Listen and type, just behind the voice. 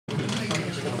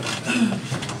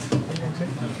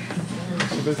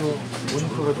집에서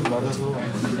모니터가 좀 낮아서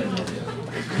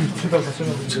밑에다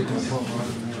쓰면 돼서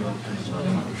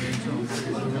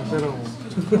그냥 빼라고.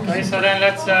 Okay, so then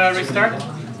let's restart.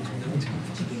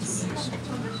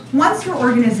 Once your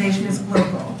organization is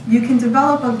global, you can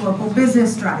develop a global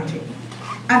business strategy.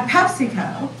 At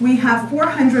PepsiCo, we have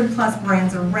 400 plus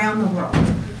brands around the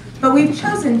world, but we've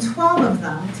chosen 12 of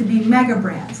them to be mega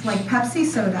brands like Pepsi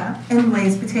Soda and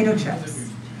Lay's potato chips.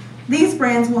 These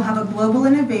brands will have a global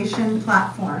innovation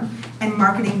platform and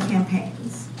marketing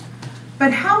campaigns.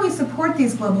 But how we support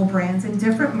these global brands in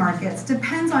different markets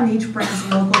depends on each brand's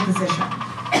local position,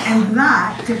 and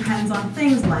that depends on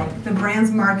things like the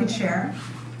brand's market share.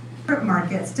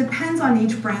 Markets depends on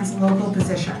each brand's local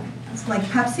position. It's like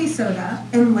Pepsi Soda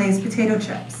and Lay's potato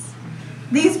chips.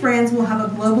 These brands will have a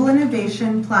global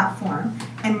innovation platform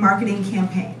and marketing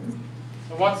campaigns.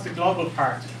 So what's the global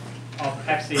part of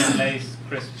Pepsi and Lay's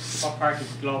crisps? What part is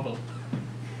global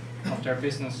of their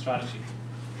business strategy?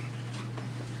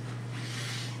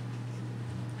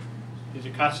 Did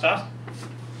you catch that?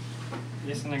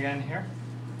 Listen again here.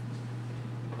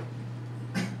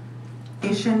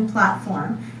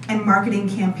 Platform and marketing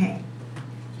campaign.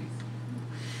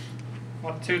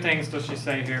 What two things does she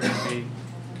say here would be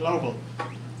global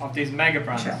of these mega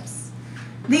brands? Chips.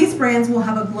 These brands will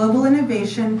have a global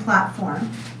innovation platform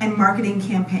and marketing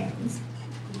campaigns.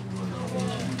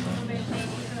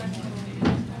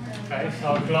 Okay,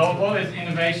 so global is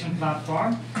innovation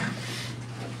platform.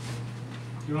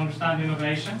 Do you understand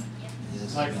innovation?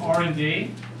 Yes. Like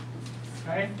R&D.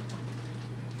 Okay.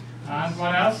 And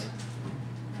what else?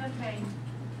 Okay.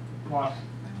 What?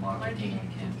 Marketing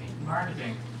campaign.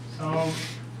 Marketing. So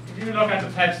if you look at the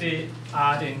Pepsi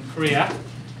ad in Korea,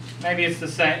 maybe it's the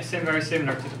same, very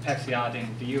similar to the Pepsi ad in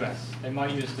the US. They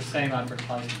might use the same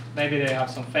advertisement. Maybe they have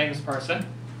some famous person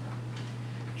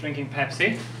drinking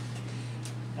Pepsi,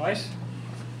 right?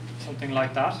 Something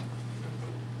like that.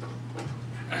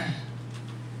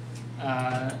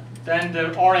 Then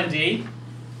the R&D,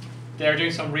 they're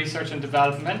doing some research and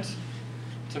development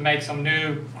to make some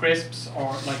new crisps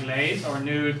or like Lay's or a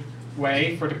new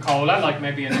way for the cola, like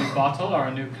maybe a new bottle or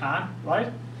a new can,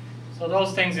 right? So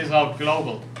those things is all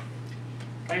global.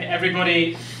 Okay,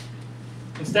 everybody,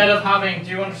 instead of having, do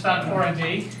you understand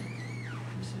R&D?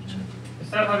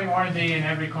 Instead of having R&D in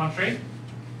every country,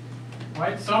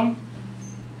 right? Some,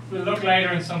 we'll look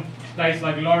later in some place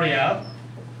like L'Oreal.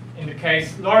 In the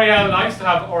case, L'Oreal likes to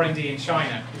have R&D in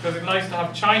China because it likes to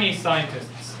have Chinese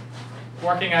scientists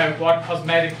working out what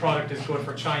cosmetic product is good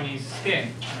for Chinese skin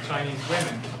and Chinese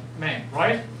women, men,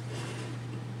 right?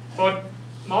 But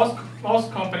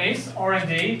most companies,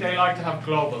 R&D, they like to have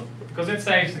global because it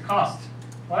saves the cost,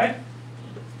 right?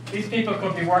 These people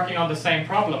could be working on the same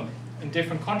problem in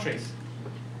different countries.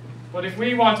 But if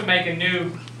we want to make a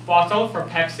new bottle for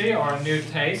Pepsi or a new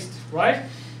taste, right?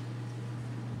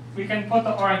 We can put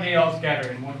the R&D all together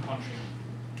in one country,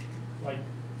 like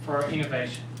for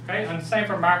innovation, okay? And the same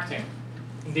for marketing.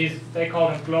 These, they call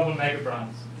them global mega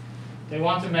brands. They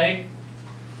want to make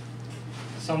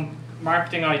some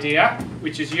marketing idea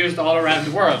which is used all around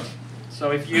the world. So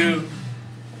if you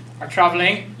are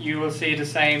traveling, you will see the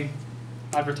same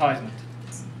advertisement.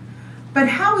 But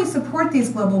how we support these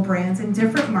global brands in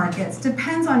different markets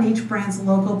depends on each brand's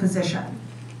local position.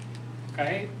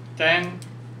 Okay, then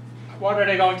what are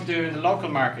they going to do in the local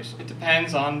market? It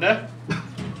depends on the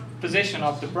position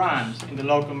of the brand in the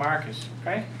local market,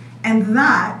 okay? And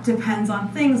that depends on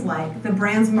things like the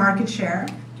brand's market share.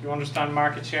 Do you understand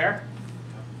market share?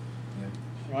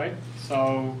 Yeah. Right,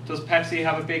 so does Pepsi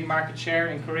have a big market share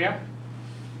in Korea?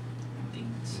 I think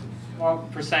so.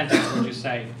 What percentage would you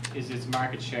say is its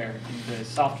market share in the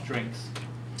soft drinks?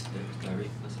 30%.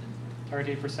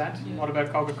 30%? Yeah. What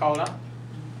about Coca-Cola?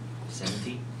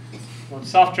 70. Well,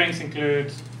 soft drinks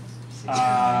include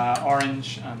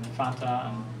orange and Fanta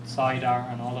and cider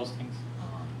and all those things.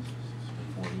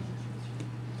 40.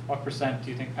 What percent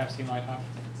do you think Pepsi might have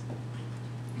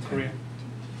in Korea?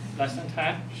 Less than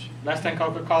 10? Less than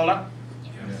Coca-Cola?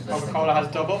 Coca-Cola has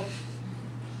double.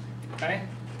 Okay?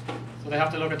 So they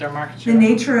have to look at their market share. The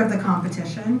nature of the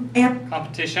competition and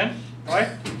Competition, right?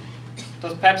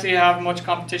 Does Pepsi have much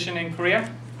competition in Korea?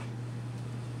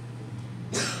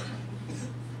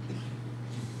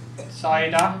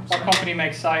 Cider. What company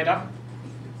makes cider?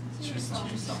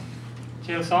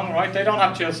 Chilsung, right? They don't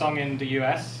have Chilsung in the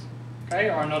US, okay,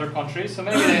 or in other countries. So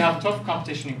maybe they have tough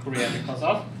competition in Korea because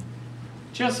of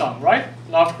Chilsung, right?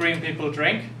 A lot of Korean people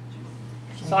drink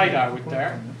cider with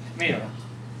their meal.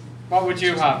 What would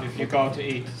you have if you go to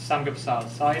eat samgyeopsal?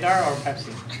 Cider or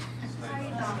Pepsi?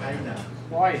 Cider.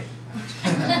 Why?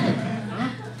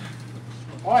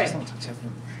 Why?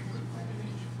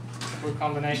 Good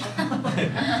combination.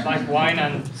 Like wine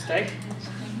and steak.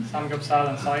 Samgyeopsal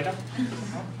and cider.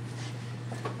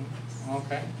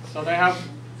 Okay. So they have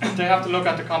to look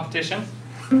at the competition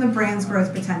The brand's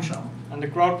growth potential. and the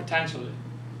growth potential.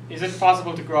 Is it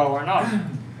possible to grow or not?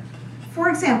 For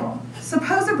example,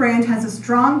 suppose a brand has a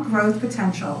strong growth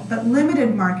potential but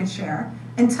limited market share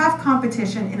and tough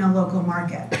competition in a local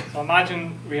market. So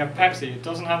imagine we have Pepsi. It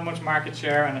doesn't have much market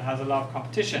share and it has a lot of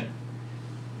competition.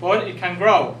 But it can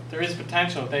grow. There is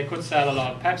potential. They could sell a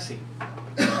lot of Pepsi.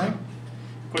 Right?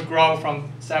 Could grow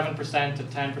from 7% to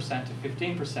 10% to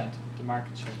 15% the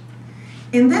market share.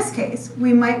 In this case,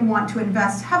 we might want to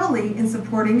invest heavily in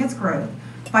supporting its growth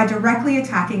by directly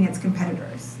attacking its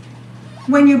competitors.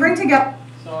 When you bring together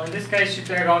So in this case, if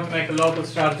they're going to make a local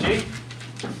strategy,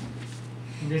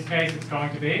 in this case it's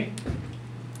going to be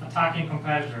attacking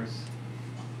competitors.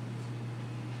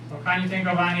 So can you think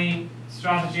of any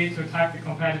strategy to attack the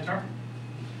competitor?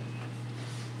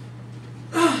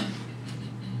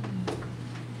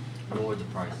 Lower the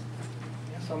price.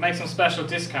 So make some special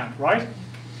discount, right?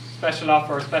 Special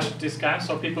offer or special discount,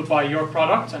 so people buy your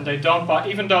product and they don't buy,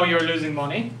 even though you're losing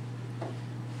money,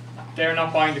 they're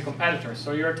not buying the competitor.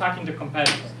 So you're attacking the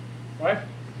competitor, right?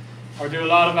 Or do a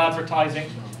lot of advertising.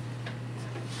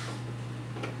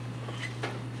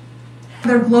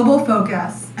 their global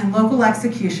focus and local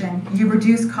execution, you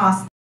reduce costs